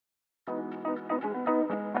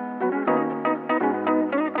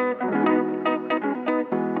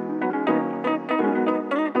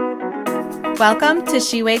Welcome to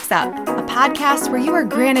She Wakes Up, a podcast where you are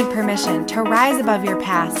granted permission to rise above your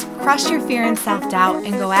past, crush your fear and self-doubt,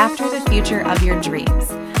 and go after the future of your dreams.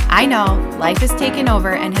 I know life has taken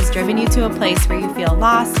over and has driven you to a place where you feel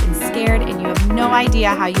lost and scared and you have no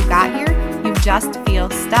idea how you got here. You just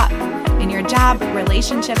feel stuck. In your job,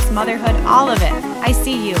 relationships, motherhood, all of it. I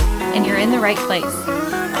see you, and you're in the right place.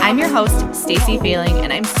 I'm your host, Stacey Failing,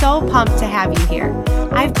 and I'm so pumped to have you here.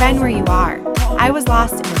 I've been where you are. I was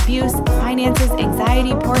lost in abuse, finances,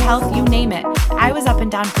 anxiety, poor health, you name it. I was up and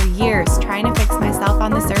down for years trying to fix myself on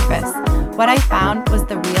the surface. What I found was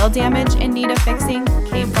the real damage in need of fixing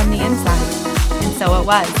came from the inside. And so it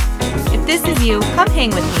was. If this is you, come hang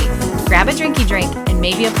with me. Grab a drinky drink and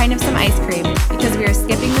maybe a pint of some ice cream because we are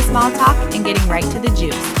skipping the small talk and getting right to the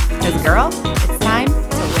juice. Because girl, it's time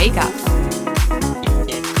to wake up.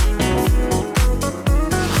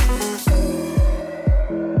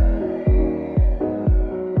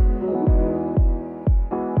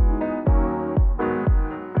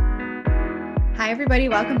 Hi, everybody.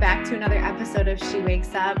 Welcome back to another episode of She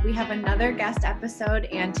Wakes Up. We have another guest episode,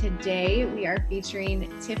 and today we are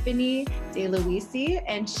featuring Tiffany Deluisi,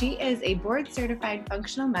 and she is a board-certified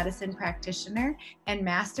functional medicine practitioner and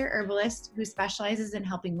master herbalist who specializes in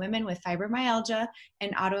helping women with fibromyalgia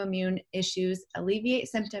and autoimmune issues alleviate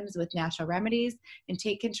symptoms with natural remedies and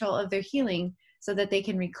take control of their healing so that they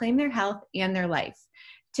can reclaim their health and their life.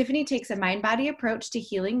 Tiffany takes a mind-body approach to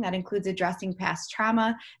healing that includes addressing past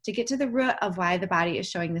trauma to get to the root of why the body is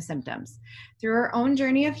showing the symptoms. Through her own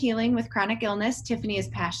journey of healing with chronic illness, Tiffany is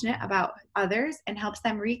passionate about others and helps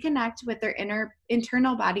them reconnect with their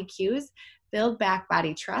internal body cues, build back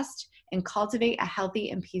body trust, and cultivate a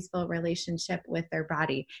healthy and peaceful relationship with their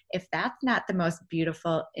body. If that's not the most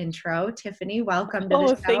beautiful intro, Tiffany, welcome to the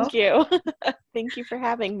show. Thank you. Thank you for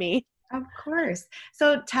having me. Of course.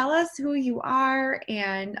 So tell us who you are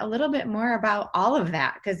and a little bit more about all of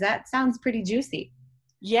that, because that sounds pretty juicy.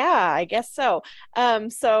 Yeah, I guess so.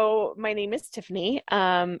 So my name is Tiffany.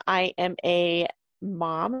 I am a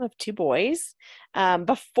mom of two boys.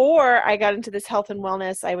 Before I got into this health and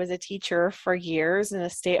wellness, I was a teacher for years and a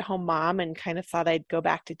stay-at-home mom, and kind of thought I'd go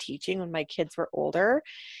back to teaching when my kids were older.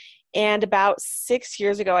 And about 6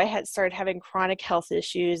 years ago, I had started having chronic health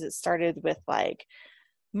issues. It started with like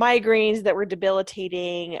migraines that were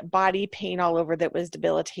debilitating, body pain all over that was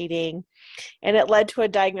debilitating. And it led to a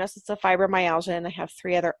diagnosis of fibromyalgia, and I have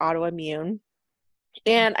 3 other autoimmune.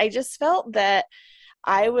 And I just felt that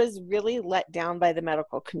I was really let down by the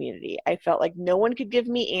medical community. I felt like no one could give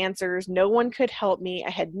me answers. No one could help me. I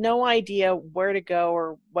had no idea where to go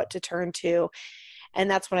or what to turn to. And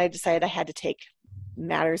that's when I decided I had to take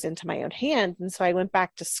matters into my own hands. And so I went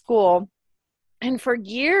back to school. And for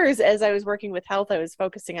years, as I was working with health, I was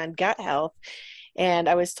focusing on gut health. And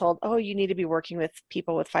I was told, oh, you need to be working with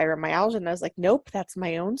people with fibromyalgia. And I was like, nope, that's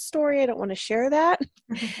my own story. I don't want to share that.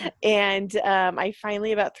 And I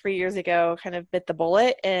finally, about 3 years ago, kind of bit the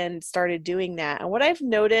bullet and started doing that. And what I've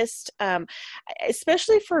noticed,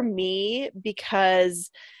 especially for me, because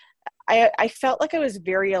I felt like I was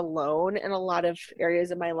very alone in a lot of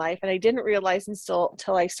areas of my life. And I didn't realize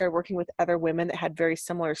until I started working with other women that had very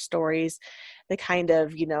similar stories, the kind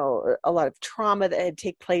of, a lot of trauma that had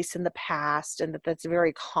taken place in the past, and that's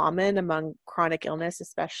very common among chronic illness,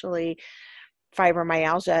 especially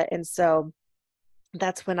fibromyalgia. And so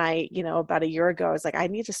that's when I, about a year ago, I was like, I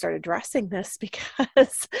need to start addressing this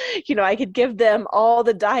because, I could give them all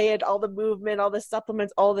the diet, all the movement, all the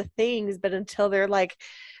supplements, all the things, but until they're like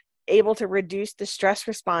able to reduce the stress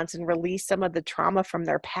response and release some of the trauma from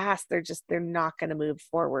their past, they're not going to move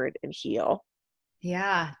forward and heal.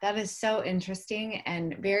 Yeah, that is so interesting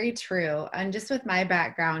and very true. And just with my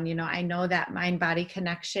background, I know that mind-body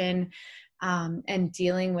connection and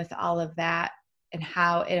dealing with all of that and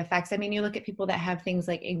how it affects. I mean, you look at people that have things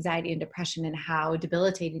like anxiety and depression and how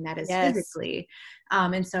debilitating that is physically.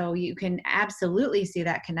 And so you can absolutely see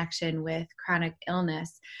that connection with chronic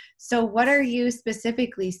illness. So what are you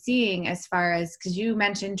specifically seeing as far as, because you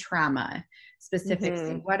mentioned trauma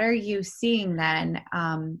specifically, what are you seeing then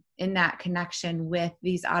in that connection with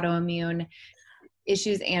these autoimmune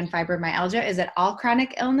issues and fibromyalgia? Is it all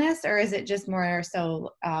chronic illness, or is it just more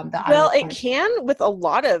so it can with a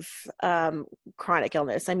lot of chronic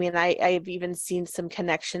illness. I mean, I've even seen some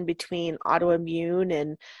connection between autoimmune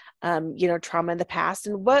and trauma in the past,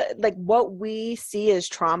 and what we see as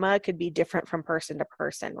trauma could be different from person to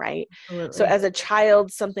person, right? Absolutely. So as a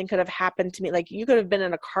child, something could have happened to me. Like you could have been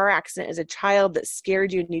in a car accident as a child that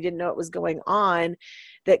scared you and you didn't know what was going on,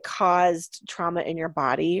 that caused trauma in your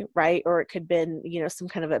body, right? Or it could have been, some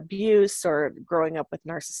kind of abuse or growing up with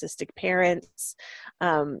narcissistic parents.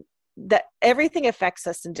 that everything affects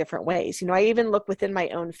us in different ways. I even look within my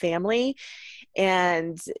own family,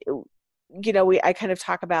 and I kind of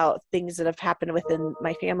talk about things that have happened within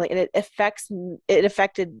my family, and it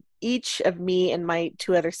affected each of me and my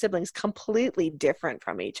two other siblings completely different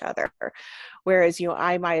from each other. Whereas,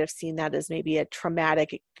 I might have seen that as maybe a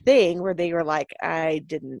traumatic thing where they were like, I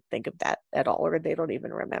didn't think of that at all, or they don't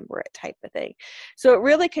even remember it, type of thing. So it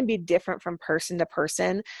really can be different from person to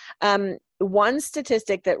person. One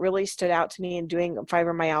statistic that really stood out to me in doing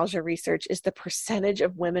fibromyalgia research is the percentage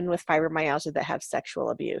of women with fibromyalgia that have sexual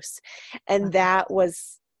abuse. And that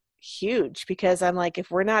was huge, because I'm like, if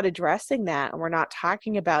we're not addressing that and we're not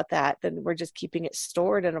talking about that, then we're just keeping it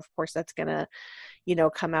stored. And of course that's going to,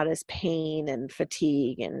 come out as pain and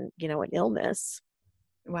fatigue and, an illness.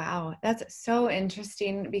 Wow, that's so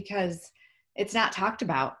interesting because it's not talked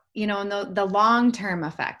about, and the long-term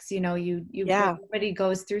effects, Yeah. everybody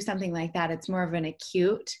goes through something like that. It's more of an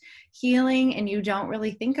acute healing, and you don't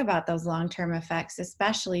really think about those long-term effects,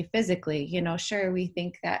 especially physically. Sure, we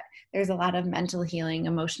think that there's a lot of mental healing,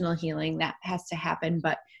 emotional healing that has to happen,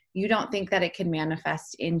 but you don't think that it can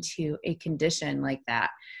manifest into a condition like that.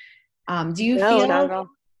 Do you No, not feel at all.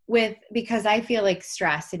 because I feel like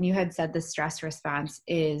stress, and you had said the stress response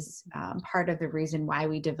is part of the reason why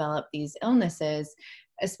we develop these illnesses,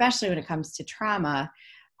 especially when it comes to trauma.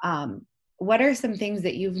 What are some things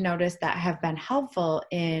that you've noticed that have been helpful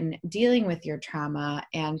in dealing with your trauma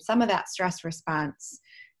and some of that stress response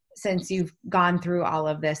since you've gone through all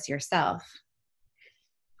of this yourself?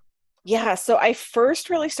 Yeah. So I first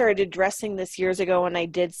really started addressing this years ago when I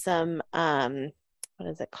did some, what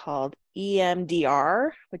is it called? EMDR,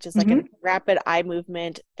 which is like a rapid eye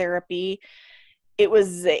movement therapy. It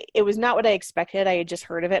was not what I expected. I had just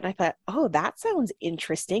heard of it and I thought, oh, that sounds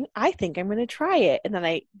interesting. I think I'm going to try it. And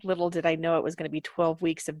then little did I know it was going to be 12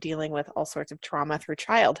 weeks of dealing with all sorts of trauma through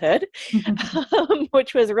childhood,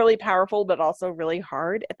 which was really powerful, but also really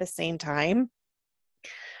hard at the same time.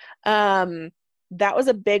 That was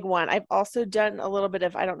a big one. I've also done a little bit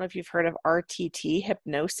of, I don't know if you've heard of RTT,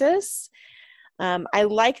 hypnosis. I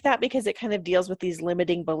like that because it kind of deals with these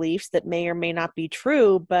limiting beliefs that may or may not be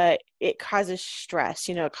true, but it causes stress.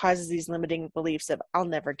 It causes these limiting beliefs of I'll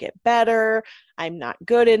never get better, I'm not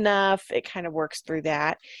good enough. It kind of works through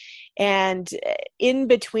that. And in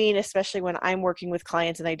between, especially when I'm working with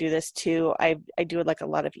clients, and I do this too, I do like a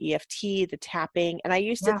lot of EFT, the tapping. And I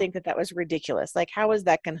used to think that was ridiculous. Like, how is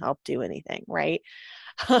that going to help do anything? Right.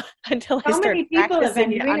 Until I So started many people have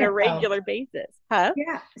been practicing it doing on a it though. regular basis. Huh?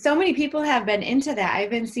 Yeah. So many people have been into that. I've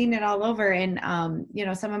been seeing it all over. And,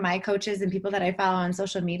 some of my coaches and people that I follow on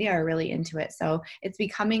social media are really into it. So it's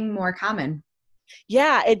becoming more common.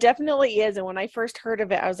 Yeah, it definitely is. And when I first heard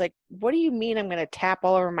of it, I was like, what do you mean I'm going to tap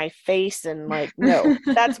all over my face? And like, no,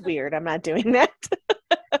 that's weird. I'm not doing that.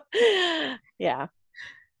 Yeah.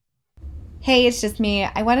 Hey, it's just me.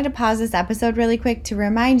 I wanted to pause this episode really quick to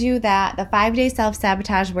remind you that the 5-day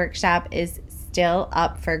self-sabotage workshop is still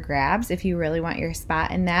up for grabs if you really want your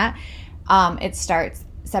spot in that. It starts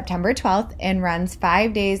September 12th and runs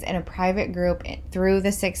 5 days in a private group through the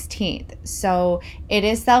 16th. So it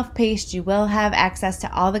is self-paced. You will have access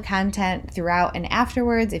to all the content throughout and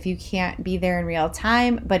afterwards if you can't be there in real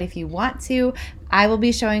time. But if you want to, I will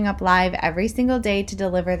be showing up live every single day to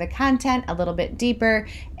deliver the content a little bit deeper,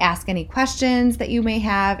 ask any questions that you may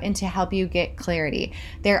have, and to help you get clarity.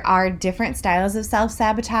 There are different styles of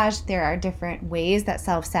self-sabotage. There are different ways that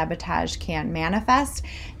self-sabotage can manifest.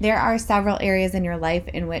 There are several areas in your life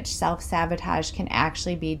in which self-sabotage can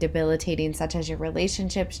actually be debilitating, such as your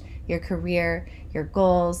relationships, your career, your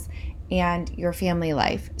goals, and your family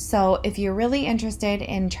life. So if you're really interested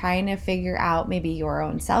in trying to figure out maybe your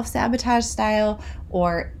own self-sabotage style,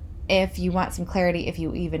 or if you want some clarity if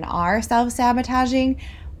you even are self-sabotaging,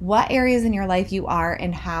 what areas in your life you are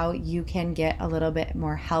and how you can get a little bit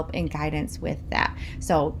more help and guidance with that.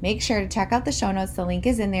 So make sure to check out the show notes. The link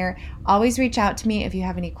is in there. Always reach out to me if you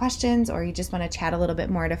have any questions or you just want to chat a little bit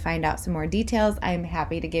more to find out some more details. I'm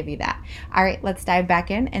happy to give you that. All right, let's dive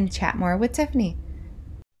back in and chat more with Tiffany.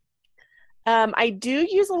 I do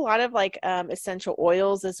use a lot of essential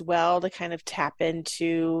oils as well to kind of tap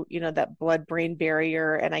into, that blood-brain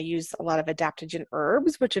barrier. And I use a lot of adaptogen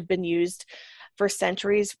herbs, which have been used for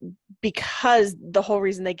centuries, because the whole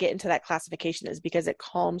reason they get into that classification is because it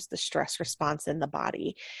calms the stress response in the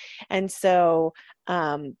body. And so,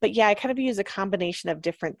 but yeah, I kind of use a combination of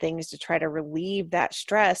different things to try to relieve that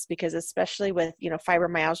stress, because especially with,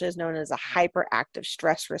 fibromyalgia is known as a hyperactive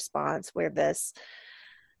stress response, where this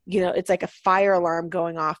it's like a fire alarm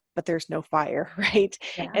going off, but there's no fire, right?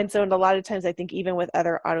 Yeah. And so, and a lot of times I think even with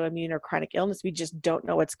other autoimmune or chronic illness, we just don't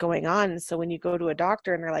know what's going on. And so when you go to a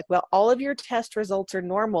doctor and they're like, well, all of your test results are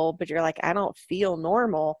normal, but you're like, I don't feel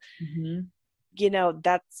normal, Mm-hmm.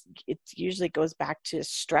 it usually goes back to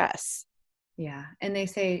stress. Yeah. And they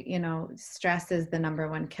say, stress is the number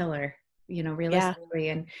one killer, Yeah. realistically.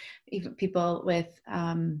 And even people with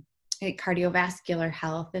like cardiovascular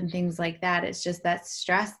health and things like that, it's just that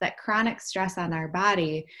stress, that chronic stress on our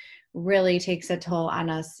body really takes a toll on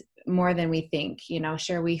us more than we think.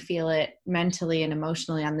 Sure, we feel it mentally and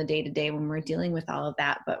emotionally on the day to day when we're dealing with all of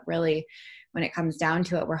that. But really, when it comes down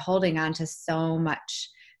to it, we're holding on to so much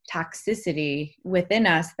toxicity within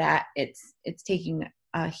us that it's taking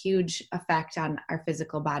a huge effect on our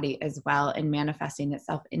physical body as well, and manifesting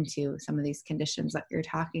itself into some of these conditions that you're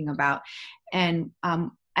talking about. And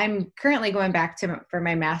I'm currently going back for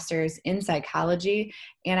my master's in psychology,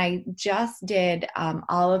 and I just did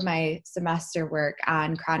all of my semester work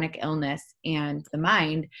on chronic illness and the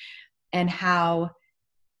mind, and how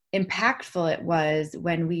impactful it was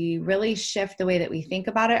when we really shift the way that we think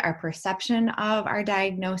about it, our perception of our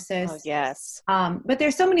diagnosis. Oh, yes. But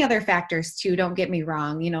there's so many other factors too, don't get me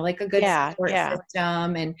wrong, like a good Yeah. support Yeah.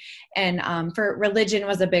 system, and for religion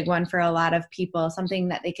was a big one for a lot of people, something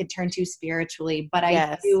that they could turn to spiritually. But I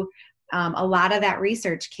Yes. do, a lot of that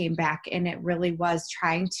research came back, and it really was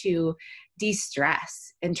trying to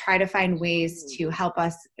de-stress and try to find ways to help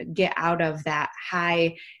us get out of that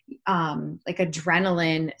high like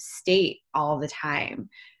adrenaline state all the time.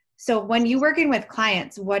 So when you're working with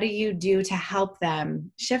clients, what do you do to help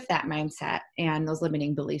them shift that mindset and those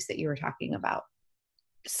limiting beliefs that you were talking about?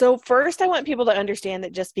 So first, I want people to understand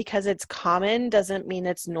that just because it's common doesn't mean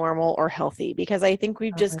it's normal or healthy, because I think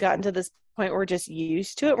we've just gotten to this point where we're just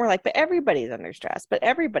used to it. We're like, but everybody's under stress, but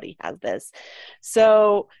everybody has this.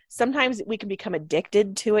 So sometimes we can become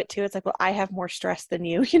addicted to it too. It's like, well, I have more stress than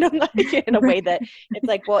you, like in a way that it's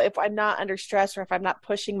like, well, if I'm not under stress, or if I'm not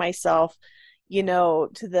pushing myself, to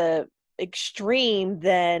the extreme,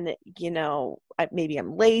 then, maybe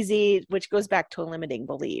I'm lazy, which goes back to a limiting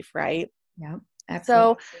belief, right? Yeah.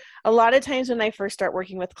 So Absolutely. a lot of times when I first start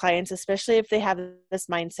working with clients, especially if they have this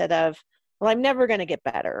mindset of, well, I'm never going to get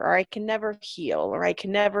better, or I can never heal, or I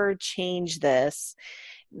can never change this,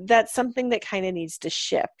 that's something that kind of needs to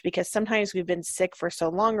shift, because sometimes we've been sick for so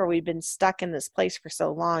long, or we've been stuck in this place for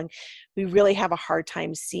so long, we really have a hard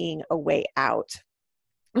time seeing a way out.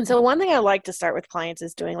 And so one thing I like to start with clients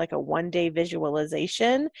is doing like a 1-day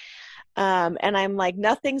visualization. And I'm like,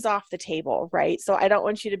 nothing's off the table, right? So I don't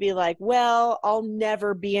want you to be like, well, I'll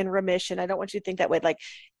never be in remission. I don't want you to think that way. Like,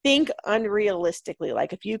 think unrealistically,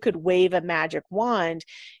 like if you could wave a magic wand,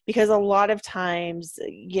 because a lot of times,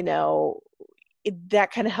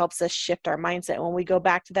 that kind of helps us shift our mindset. When we go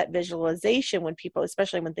back to that visualization, when people,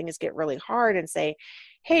 especially when things get really hard, and say,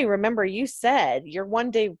 hey, remember you said your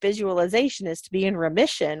 1-day visualization is to be in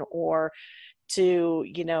remission, or to,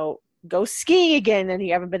 go skiing again, and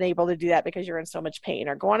you haven't been able to do that because you're in so much pain,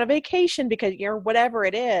 or go on a vacation because you're whatever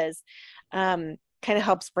it is, kind of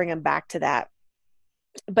helps bring them back to that.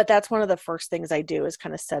 But that's one of the first things I do, is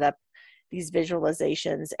kind of set up these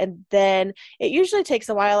visualizations. And then it usually takes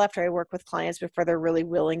a while after I work with clients before they're really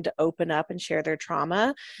willing to open up and share their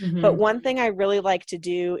trauma. Mm-hmm. But one thing I really like to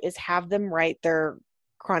do is have them write their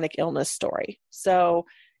chronic illness story. So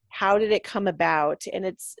how did it come about? And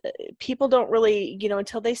it's, people don't really,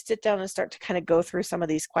 until they sit down and start to kind of go through some of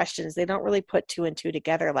these questions, they don't really put 2 and 2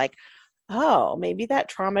 together. Like, oh, maybe that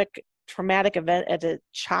traumatic event as a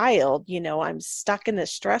child, I'm stuck in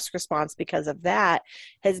this stress response because of that,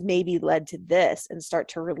 has maybe led to this, and start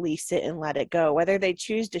to release it and let it go. Whether they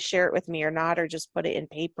choose to share it with me or not, or just put it in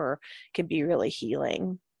paper, can be really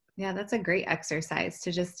healing. Yeah, that's a great exercise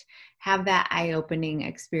to just have that eye-opening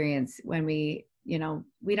experience when we don't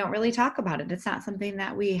really talk about it. It's not something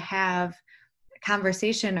that we have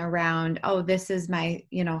conversation around, oh, this is my,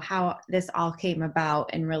 how this all came about,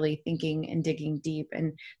 and really thinking and digging deep.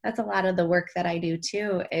 And that's a lot of the work that I do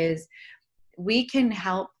too, is we can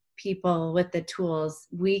help people with the tools.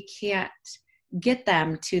 We can't get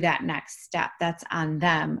them to that next step. That's on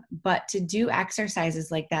them. But to do exercises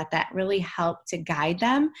like that really help to guide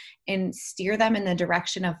them and steer them in the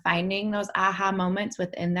direction of finding those aha moments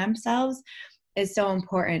within themselves, is so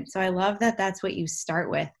important. So I love that that's what you start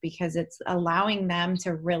with, because it's allowing them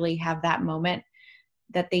to really have that moment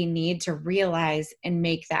that they need to realize and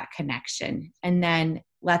make that connection, and then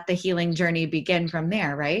let the healing journey begin from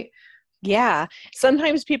there, right? Yeah.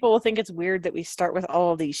 Sometimes people will think it's weird that we start with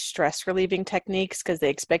all of these stress relieving techniques because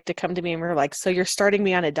they expect to come to me and we're like, so you're starting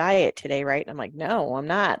me on a diet today, right? And I'm like, no, I'm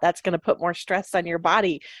not. That's going to put more stress on your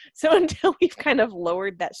body. So until we've kind of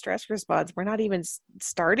lowered that stress response, we're not even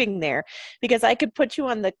starting there, because I could put you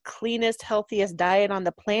on the cleanest, healthiest diet on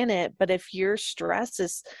the planet. But if your stress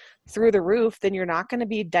is through the roof, then you're not going to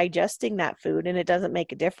be digesting that food and it doesn't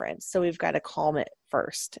make a difference. So we've got to calm it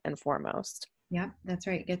first and foremost. Yep, that's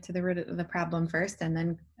right. Get to the root of the problem first and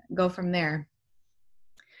then go from there.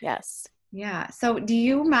 Yes. Yeah. So do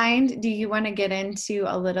you want to get into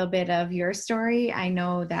a little bit of your story? I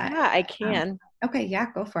know that. Yeah, I can. Okay.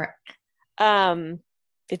 Yeah, go for it.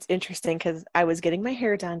 It's interesting because I was getting my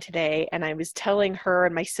hair done today and I was telling her,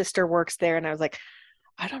 and my sister works there, and I was like,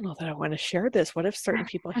 I don't know that I want to share this. What if certain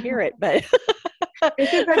people hear it? But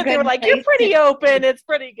This is a but they were good like, you're pretty open. It's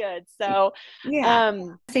pretty good. So yeah.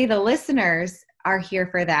 Say the listeners are here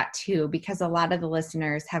for that too, because a lot of the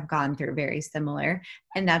listeners have gone through very similar.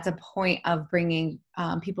 And that's a point of bringing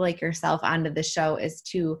people like yourself onto the show, is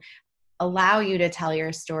to allow you to tell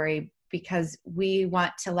your story, because we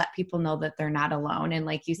want to let people know that they're not alone. And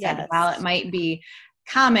like you said, yes, while it might be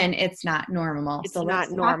common, it's not normal. it's So not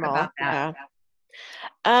let's normal. talk about that.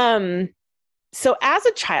 Yeah. So as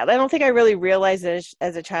a child, I don't think I really realized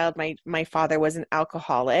as a child, my father was an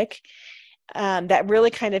alcoholic. That really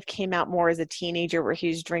kind of came out more as a teenager, where he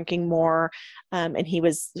was drinking more, and he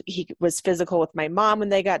was physical with my mom when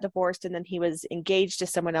they got divorced, and then he was engaged to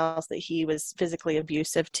someone else that he was physically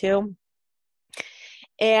abusive to.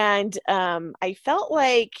 And I felt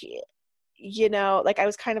like, like I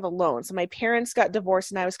was kind of alone. So my parents got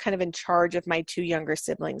divorced and I was kind of in charge of my two younger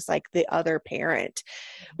siblings, like the other parent,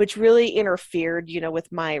 which really interfered,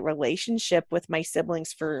 with my relationship with my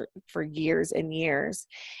siblings for years and years.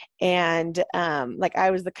 And like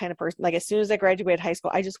I was the kind of person, like as soon as I graduated high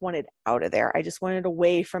school, I just wanted out of there. I just wanted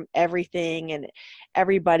away from everything and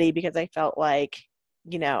everybody, because I felt like,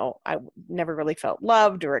 I never really felt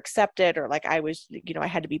loved or accepted, or like I was, I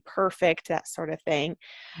had to be perfect, that sort of thing.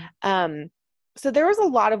 So there was a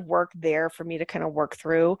lot of work there for me to kind of work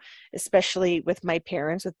through, especially with my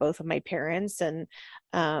parents, with both of my parents, and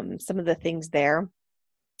some of the things there.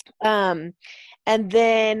 And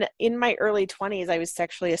then in my early 20s, I was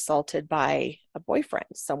sexually assaulted by a boyfriend,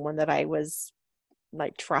 someone that I was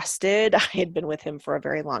like trusted. I had been with him for a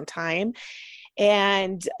very long time.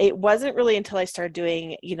 And it wasn't really until I started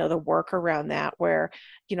doing, the work around that where,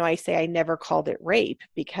 I say I never called it rape,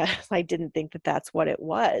 because I didn't think that that's what it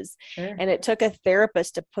was. Sure. And it took a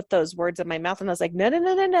therapist to put those words in my mouth. And I was like, no, no,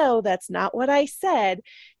 no, no, no, that's not what I said.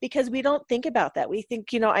 Because we don't think about that. We think,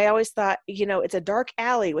 I always thought, it's a dark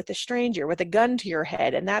alley with a stranger with a gun to your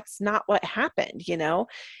head. And that's not what happened.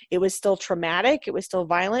 It was still traumatic. It was still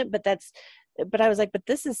violent, but I was like, but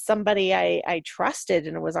this is somebody I trusted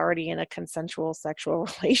and was already in a consensual sexual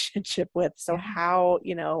relationship with. So how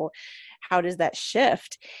does that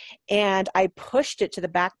shift? And I pushed it to the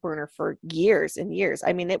back burner for years and years.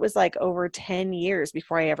 I mean, it was like over 10 years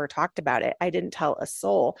before I ever talked about it. I didn't tell a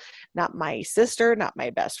soul, not my sister, not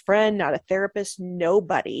my best friend, not a therapist,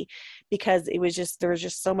 nobody, because there was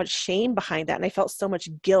just so much shame behind that. And I felt so much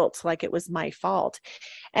guilt, like it was my fault.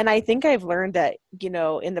 And I think I've learned that,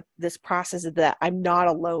 in this process of that, I'm not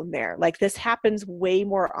alone there. Like this happens way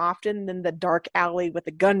more often than the dark alley with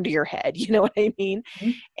a gun to your head. You know what I mean?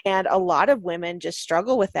 Mm-hmm. And a lot of women just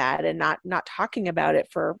struggle with that and not talking about it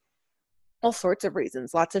for all sorts of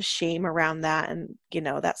reasons, lots of shame around that, and,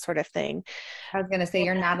 that sort of thing. I was going to say,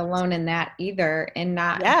 you're not alone in that either, and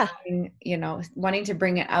not, Yeah. wanting to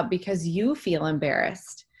bring it up because you feel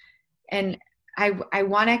embarrassed. And I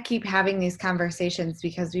want to keep having these conversations,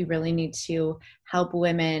 because we really need to help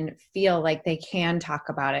women feel like they can talk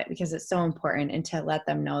about it, because it's so important, and to let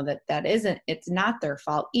them know that it's not their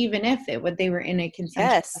fault. Even if they were in a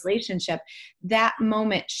consensual relationship, that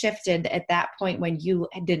moment shifted at that point when you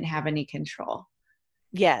didn't have any control.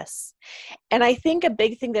 Yes. And I think a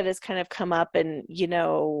big thing that has kind of come up, and,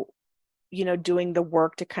 doing the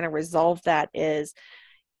work to kind of resolve that, is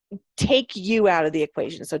take you out of the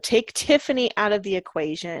equation. So take Tiffany out of the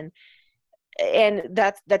equation, and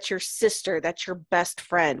that's your sister, that's your best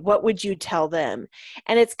friend. What would you tell them?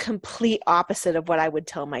 And it's complete opposite of what I would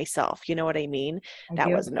tell myself. You know what I mean?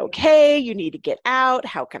 That wasn't okay. You need to get out.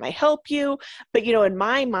 How can I help you? But, in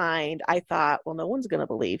my mind, I thought, well, no one's going to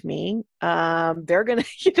believe me. They're going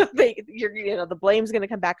to, the blame's going to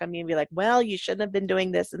come back on me and be like, well, you shouldn't have been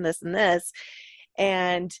doing this and this and this.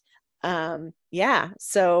 And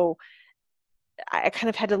so I kind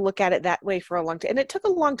of had to look at it that way for a long time. And it took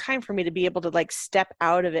a long time for me to be able to like step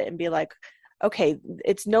out of it and be like, okay,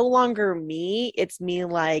 it's no longer me. It's me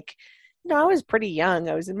like No, I was pretty young.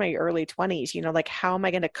 I was in my early 20s, like how am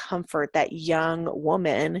I going to comfort that young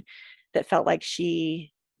woman that felt like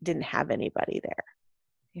she didn't have anybody there?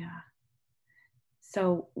 Yeah.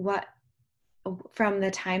 So what, from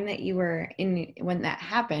the time that you were in, when that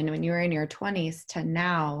happened, when you were in your 20s to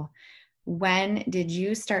now, when did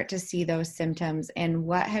you start to see those symptoms, and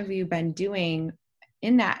what have you been doing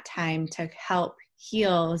in that time to help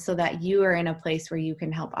heal so that you are in a place where you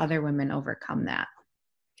can help other women overcome that?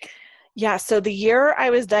 Yeah, so the year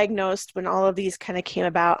I was diagnosed, when all of these kind of came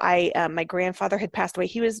about, my grandfather had passed away.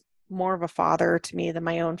 He was more of a father to me than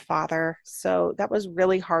my own father, so that was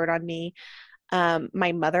really hard on me.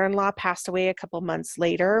 My mother-in-law passed away a couple months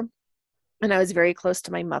later, and I was very close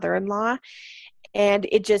to my mother-in-law. And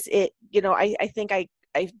I think I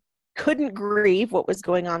couldn't grieve what was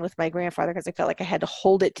going on with my grandfather because I felt like I had to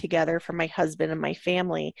hold it together for my husband and my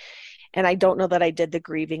family. And I don't know that I did the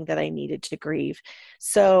grieving that I needed to grieve.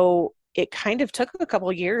 So it kind of took a couple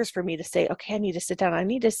of years for me to say, okay, I need to sit down. I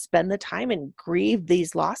need to spend the time and grieve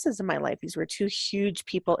these losses in my life. These were two huge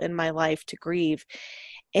people in my life to grieve.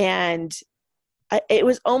 And it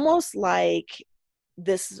was almost like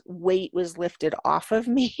this weight was lifted off of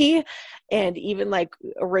me and even like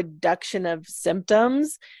a reduction of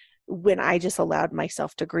symptoms when I just allowed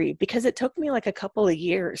myself to grieve, because it took me like a couple of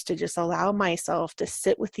years to just allow myself to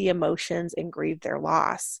sit with the emotions and grieve their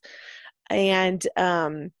loss. And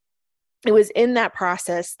it was in that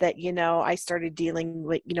process that, I started dealing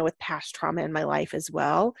with past trauma in my life as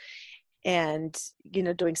well, and,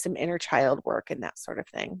 doing some inner child work and that sort of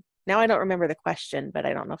thing. Now I don't remember the question, but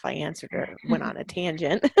I don't know if I answered or went on a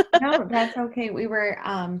tangent. No, that's okay. We were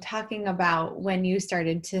talking about when you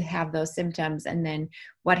started to have those symptoms, and then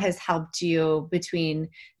what has helped you between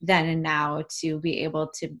then and now to be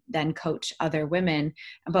able to then coach other women.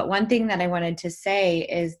 But one thing that I wanted to say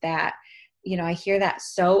is that, I hear that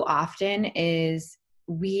so often is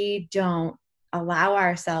we don't allow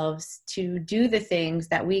ourselves to do the things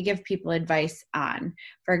that we give people advice on.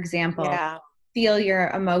 For example, Yeah. feel your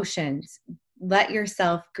emotions, let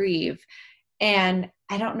yourself grieve. And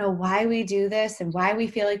I don't know why we do this and why we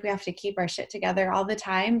feel like we have to keep our shit together all the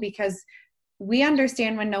time, because we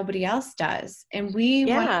understand when nobody else does. And we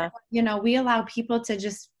want, Yeah. we allow people to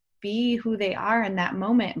just be who they are in that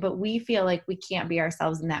moment, but we feel like we can't be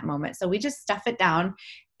ourselves in that moment. So we just stuff it down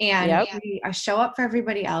and Yep. we show up for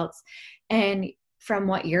everybody else. And from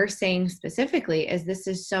what you're saying specifically is this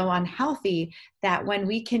is so unhealthy that when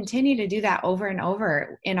we continue to do that over and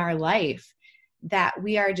over in our life, that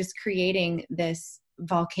we are just creating this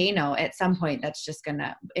volcano at some point that's just going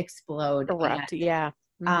to explode. And Correct. Yeah.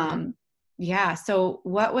 Hmm. yeah. So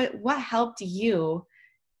what helped you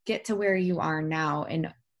get to where you are now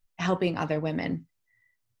in helping other women?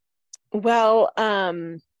 Well,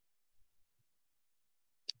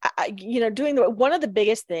 doing one of the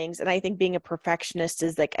biggest things, and I think being a perfectionist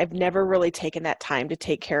is like, I've never really taken that time to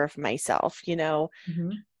take care of myself,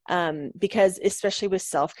 Mm-hmm. because especially with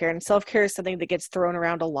self-care, and self-care is something that gets thrown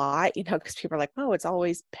around a lot, because people are like, oh, it's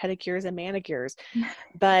always pedicures and manicures.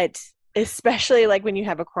 But especially like when you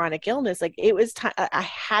have a chronic illness, like it was time, I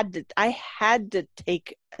had to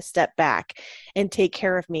take a step back and take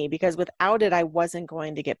care of me, because without it I wasn't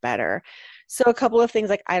going to get better. So a couple of things,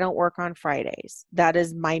 like I don't work on Fridays. That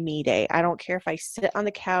is my me day. I don't care if I sit on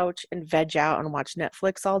the couch and veg out and watch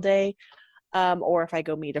Netflix all day, or if I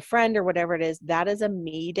go meet a friend or whatever it is. That is a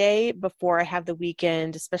me day before I have the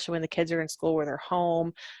weekend, especially when the kids are in school where they're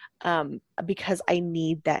home, because I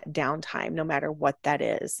need that downtime no matter what that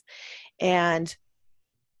is. And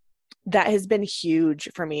that has been huge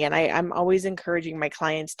for me. And I'm always encouraging my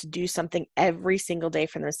clients to do something every single day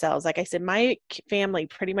for themselves. Like I said, my family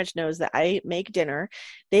pretty much knows that I make dinner,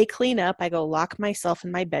 they clean up, I go lock myself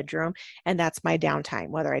in my bedroom, and that's my downtime.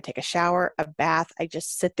 Whether I take a shower, a bath, I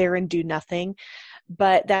just sit there and do nothing.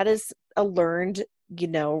 But that is a learned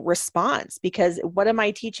response, because what am I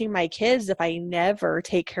teaching my kids? If I never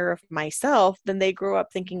take care of myself, then they grow up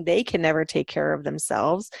thinking they can never take care of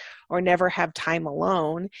themselves or never have time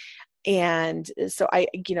alone. And so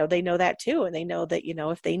they know that too. And they know that,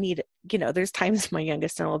 if they need, there's times my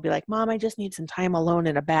youngest son will be like, Mom, I just need some time alone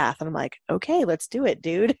in a bath. And I'm like, okay, let's do it,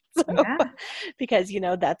 dude. So, Yeah. because,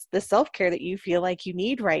 that's the self-care that you feel like you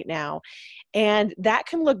need right now. And that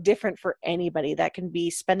can look different for anybody. That can be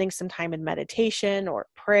spending some time in meditation or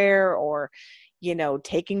prayer, or,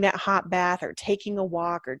 taking that hot bath, or taking a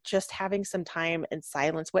walk, or just having some time in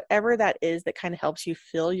silence. Whatever that is that kind of helps you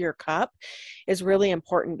fill your cup is really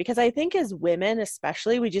important, because I think as women,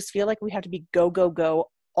 especially, we just feel like we have to be go, go, go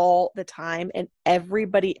all the time, and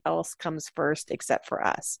everybody else comes first except for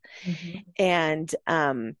us. Mm-hmm. And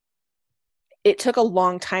it took a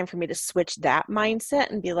long time for me to switch that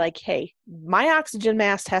mindset and be like, hey, my oxygen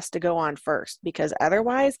mask has to go on first, because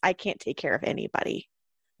otherwise I can't take care of anybody.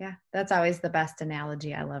 Yeah, that's always the best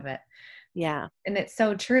analogy. I love it. Yeah. And it's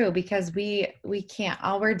so true, because we can't,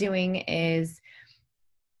 all we're doing is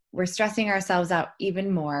we're stressing ourselves out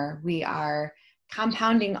even more. We are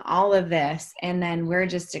compounding all of this, and then we're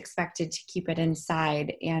just expected to keep it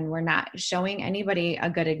inside, and we're not showing anybody a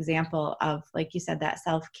good example of, like you said, that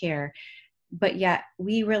self-care. But yet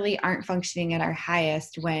we really aren't functioning at our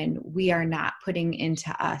highest when we are not putting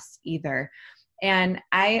into us either. And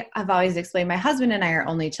I have always explained, my husband and I are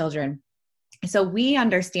only children, so we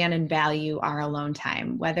understand and value our alone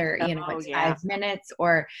time, whether, Oh, it's yeah. 5 minutes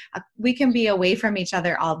or we can be away from each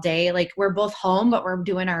other all day. Like, we're both home, but we're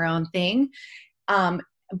doing our own thing.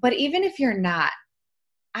 But even if you're not,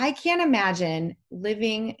 I can't imagine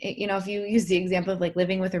living, if you use the example of like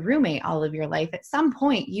living with a roommate all of your life, at some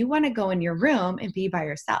point you want to go in your room and be by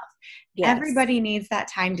yourself. Yes. Everybody needs that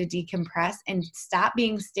time to decompress and stop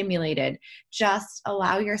being stimulated. Just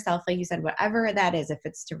allow yourself, like you said, whatever that is, if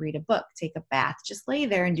it's to read a book, take a bath, just lay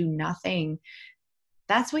there and do nothing.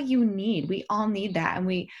 That's what you need. We all need that. And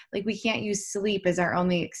we can't use sleep as our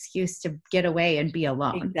only excuse to get away and be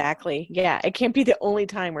alone. Exactly. Yeah. It can't be the only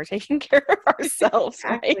time we're taking care of ourselves.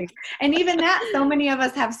 Exactly. Right? And even that, so many of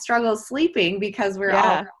us have struggled sleeping because we're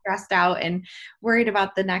all stressed out and worried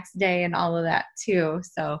about the next day and all of that too.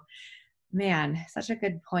 So, man, such a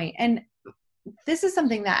good point. And this is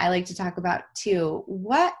something that I like to talk about too.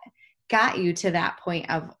 What got you to that point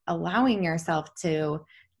of allowing yourself to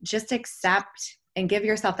just accept and give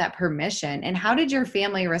yourself that permission? And how did your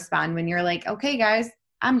family respond when you're like, okay, guys,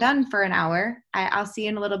 I'm done for an hour. I'll see you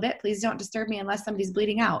in a little bit. Please don't disturb me unless somebody's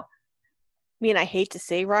bleeding out. I mean, I hate to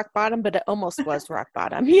say rock bottom, but it almost was rock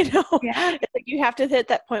bottom, Yeah. It's like you have to hit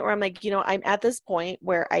that point where I'm like, I'm at this point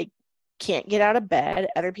where I can't get out of bed.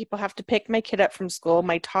 Other people have to pick my kid up from school.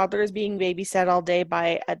 My toddler is being babysat all day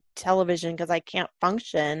by a television because I can't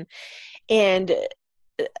function. And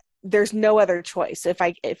there's no other choice.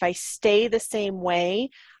 If I stay the same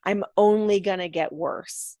way, I'm only going to get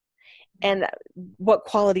worse. And what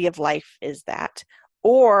quality of life is that?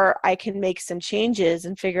 Or I can make some changes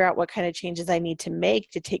and figure out what kind of changes I need to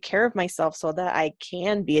make to take care of myself so that I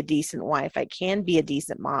can be a decent wife, I can be a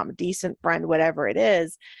decent mom, a decent friend, whatever it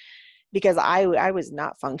is, because I was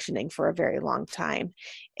not functioning for a very long time.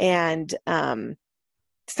 And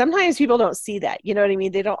sometimes people don't see that, you know what I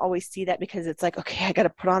mean? They don't always see that because it's like, okay, I got to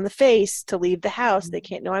put on the face to leave the house. They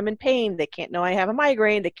can't know I'm in pain. They can't know I have a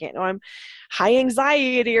migraine. They can't know I'm high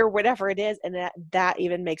anxiety or whatever it is. And that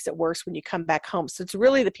even makes it worse when you come back home. So it's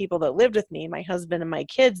really the people that lived with me, my husband and my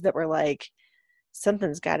kids, that were like,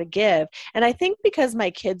 something's got to give. And I think because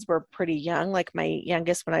my kids were pretty young, like my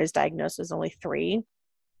youngest when I was diagnosed was only 3.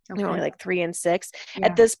 Okay. They're only like 3 and 6. Yeah.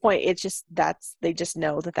 At this point, it's just they just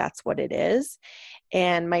know that that's what it is.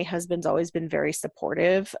 And my husband's always been very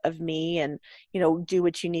supportive of me and, do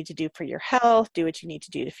what you need to do for your health, do what you need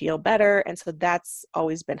to do to feel better. And so that's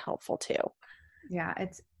always been helpful too. Yeah,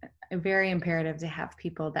 it's very imperative to have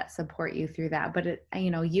people that support you through that. But,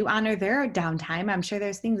 you honor their downtime. I'm sure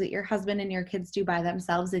there's things that your husband and your kids do by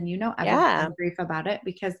themselves, and everyone's grief about it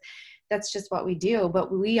because that's just what we do.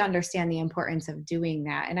 But we understand the importance of doing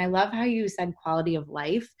that. And I love how you said quality of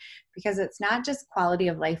life, because it's not just quality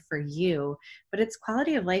of life for you, but it's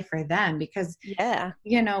quality of life for them. Because,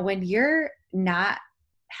 when you're not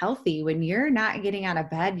healthy, when you're not getting out of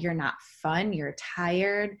bed, you're not fun, you're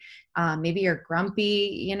tired, maybe you're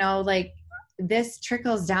grumpy, this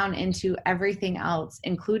trickles down into everything else,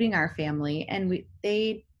 including our family. And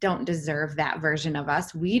they don't deserve that version of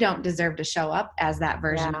us. We don't deserve to show up as that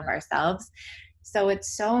version of ourselves. So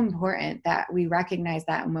it's so important that we recognize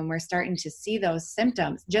that. And when we're starting to see those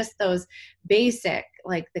symptoms, just those basic,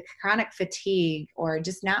 like the chronic fatigue or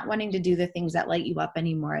just not wanting to do the things that light you up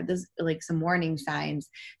anymore, those like some warning signs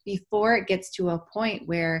before it gets to a point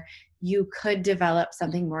where you could develop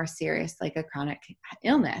something more serious, like a chronic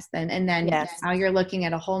illness. And then now you're looking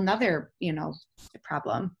at a whole nother,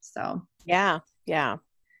 problem. So, yeah.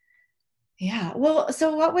 Well,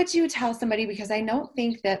 so what would you tell somebody? Because I don't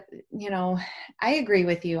think that, I agree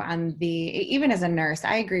with you on even as a nurse,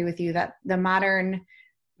 I agree with you that the modern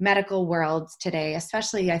medical world today,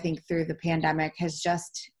 especially I think through the pandemic, has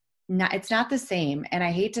just it's not the same. And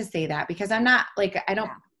I hate to say that because I don't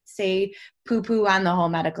say poo-poo on the whole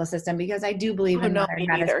medical system, because I do believe in modern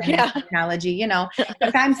medicine and technology.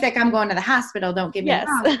 If I'm sick, I'm going to the hospital. Don't get me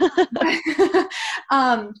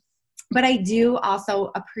wrong. But I do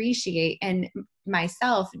also appreciate, and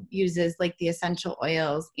myself uses like the essential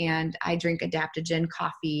oils, and I drink adaptogen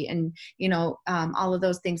coffee and, all of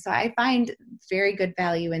those things. So I find very good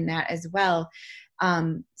value in that as well.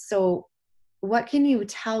 So what can you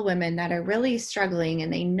tell women that are really struggling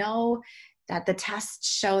and they know that the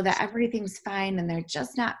tests show that everything's fine and they're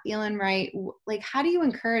just not feeling right? Like, how do you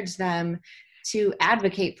encourage them to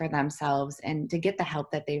advocate for themselves and to get the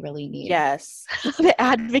help that they really need? Yes. The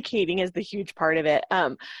advocating is the huge part of it.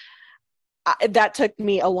 That took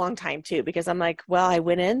me a long time too, because I'm like, well, I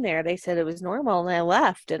went in there, they said it was normal, and I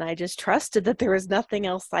left, and I just trusted that there was nothing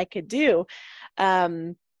else I could do.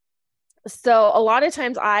 So a lot of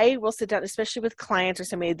times I will sit down, especially with clients or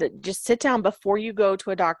somebody, that just sit down before you go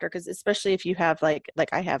to a doctor. Because especially if you have like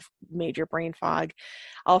I have major brain fog,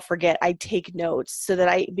 I'll forget. I take notes so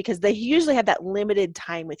that because they usually have that limited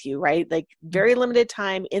time with you, right? Like very limited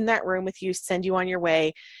time in that room with you, send you on your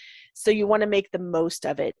way. So you want to make the most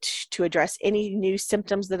of it to address any new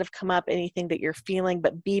symptoms that have come up, anything that you're feeling,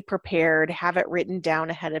 but be prepared, have it written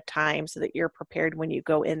down ahead of time so that you're prepared when you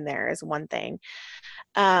go in there is one thing.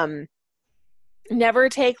 Never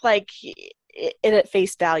take like it at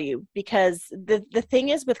face value, because the thing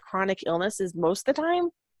is with chronic illness is most of the time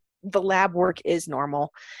the lab work is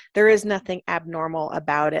normal. There is nothing abnormal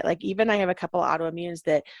about it. Like even I have a couple autoimmunes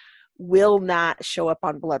that will not show up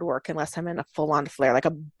on blood work unless I'm in a full-on flare, like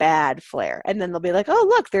a bad flare. And then they'll be like, oh,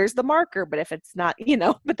 look, there's the marker. But if it's not,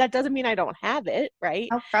 but that doesn't mean I don't have it, right?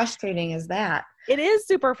 How frustrating is that? It is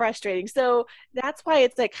super frustrating. So that's why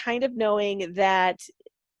it's like kind of knowing that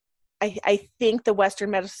I think the Western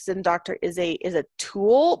medicine doctor is a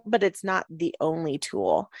tool, but it's not the only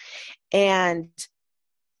tool. And,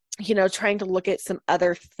 trying to look at some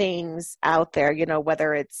other things out there,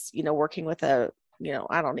 whether it's, working with I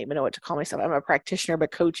don't even know what to call myself. I'm a practitioner,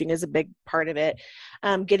 but coaching is a big part of it.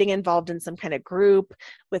 Getting involved in some kind of group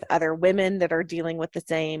with other women that are dealing with the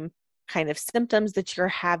same kind of symptoms that you're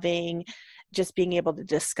having, just being able to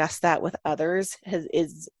discuss that with others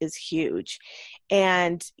is huge.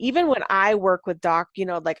 And even when I work with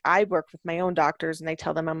I work with my own doctors, and I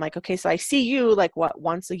tell them, I'm like, okay, so I see you like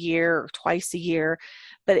once a year or twice a year,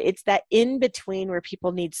 but it's that in between where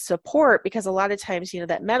people need support, because a lot of times,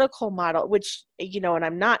 that medical model, which, and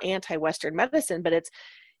I'm not anti-Western medicine, but it's,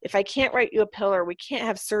 if I can't write you a pill or we can't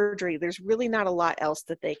have surgery, there's really not a lot else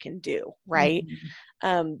that they can do, right?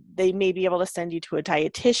 They may be able to send you to a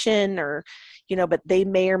dietitian or, but they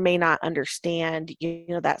may or may not understand,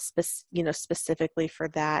 that specifically for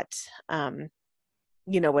that,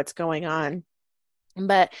 what's going on.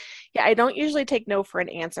 But yeah, I don't usually take no for an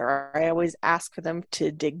answer. I always ask for them to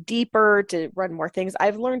dig deeper, to run more things.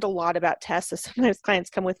 I've learned a lot about tests. So sometimes clients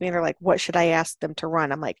come with me and they're like, what should I ask them to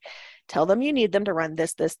run? I'm like, tell them you need them to run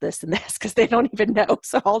this, this, this, and this, because they don't even know.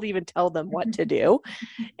 So I'll even tell them what to do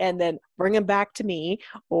and then bring them back to me,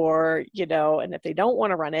 or, and if they don't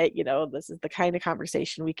want to run it, this is the kind of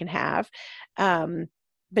conversation we can have.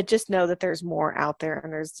 But just know that there's more out there,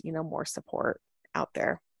 and there's, more support out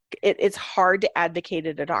there. It's hard to advocate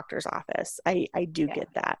at a doctor's office. I do get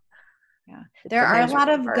that. Yeah. There are a lot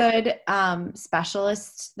of good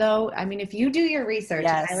specialists though. I mean, if you do your research,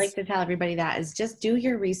 yes. I like to tell everybody that is just do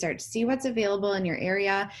your research, see what's available in your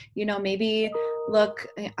area, maybe look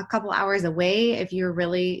a couple hours away if you're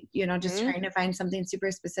really, just trying to find something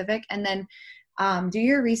super specific, and then do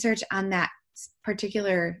your research on that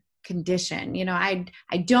particular condition.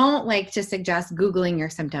 I don't like to suggest Googling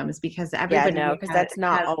your symptoms, because everybody because that's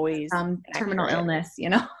not always terminal illness,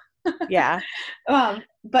 Yeah.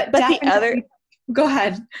 But the other, go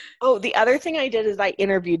ahead. Oh, the other thing I did is I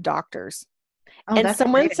interviewed doctors. Oh, and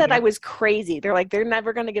someone said I was crazy. They're like, they're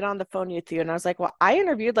never going to get on the phone with you. And I was like, well, I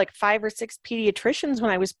interviewed like 5 or 6 pediatricians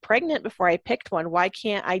when I was pregnant before I picked one. Why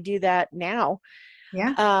can't I do that now?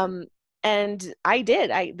 Yeah. And I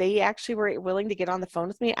did. They actually were willing to get on the phone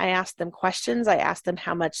with me. I asked them questions. I asked them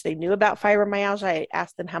how much they knew about fibromyalgia. I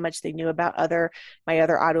asked them how much they knew about my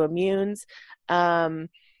other autoimmunes.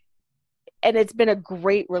 And it's been a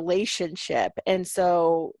great relationship. And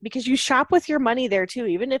so, because you shop with your money there too,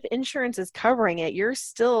 even if insurance is covering it, you're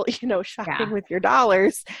still, shopping with your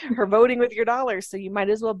dollars or voting with your dollars. So you might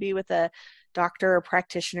as well be with a doctor or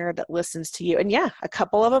practitioner that listens to you. And yeah, a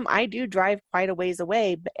couple of them, I do drive quite a ways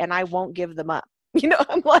away, and I won't give them up.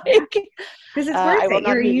 I'm like, because it's worth it.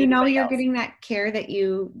 You're else. Getting that care that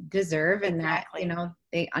you deserve, and exactly. That,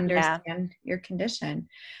 they understand your condition.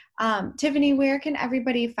 Tiffany, where can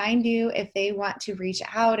everybody find you if they want to reach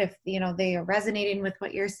out, if, they are resonating with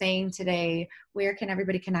what you're saying today? Where can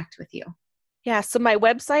everybody connect with you? Yeah, so my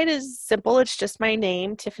website is simple. It's just my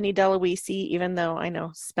name, Tiffany Deluisi, even though I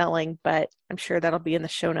know spelling, but I'm sure that'll be in the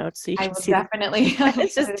show notes so you I can will see definitely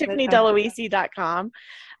it's put just it in the show notes. tiffanydeluisi.com.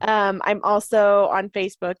 I'm also on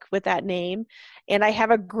Facebook with that name, and I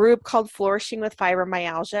have a group called Flourishing with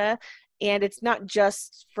Fibromyalgia. And it's not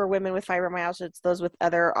just for women with fibromyalgia, it's those with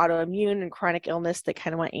other autoimmune and chronic illness that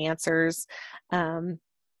kind of want answers. Um,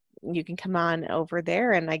 you can come on over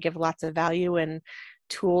there, and I give lots of value and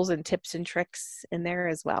tools and tips and tricks in there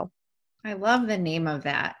as well. I love the name of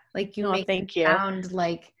that. Like you Oh, make it thank you. sound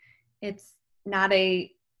like it's not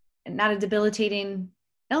a debilitating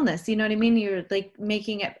illness. You know what I mean? You're like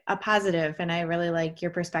making it a positive, and I really like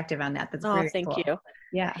your perspective on that. That's Oh, very thank cool. you.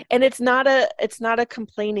 Yeah. And it's not a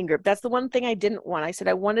complaining group. That's the one thing I didn't want. I said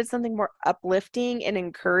I wanted something more uplifting and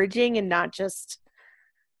encouraging and not just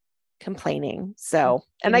complaining. So,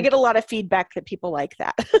 You and I need get a lot of feedback that people like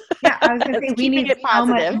that. Yeah, I was gonna say It's keeping it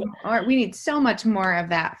positive. we need so much more of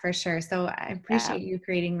that for sure. So I Yeah. appreciate you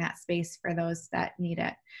creating that space for those that need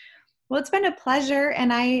it. Well, it's been a pleasure,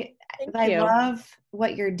 and Thank I you. love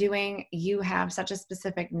what you're doing. You have such a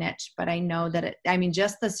specific niche, but I know that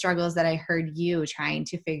just the struggles that I heard you trying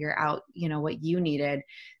to figure out, what you needed,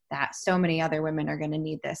 that so many other women are going to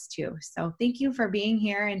need this too. So thank you for being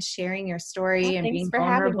here and sharing your Well, story and thanks being for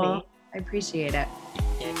having vulnerable. me. I appreciate it.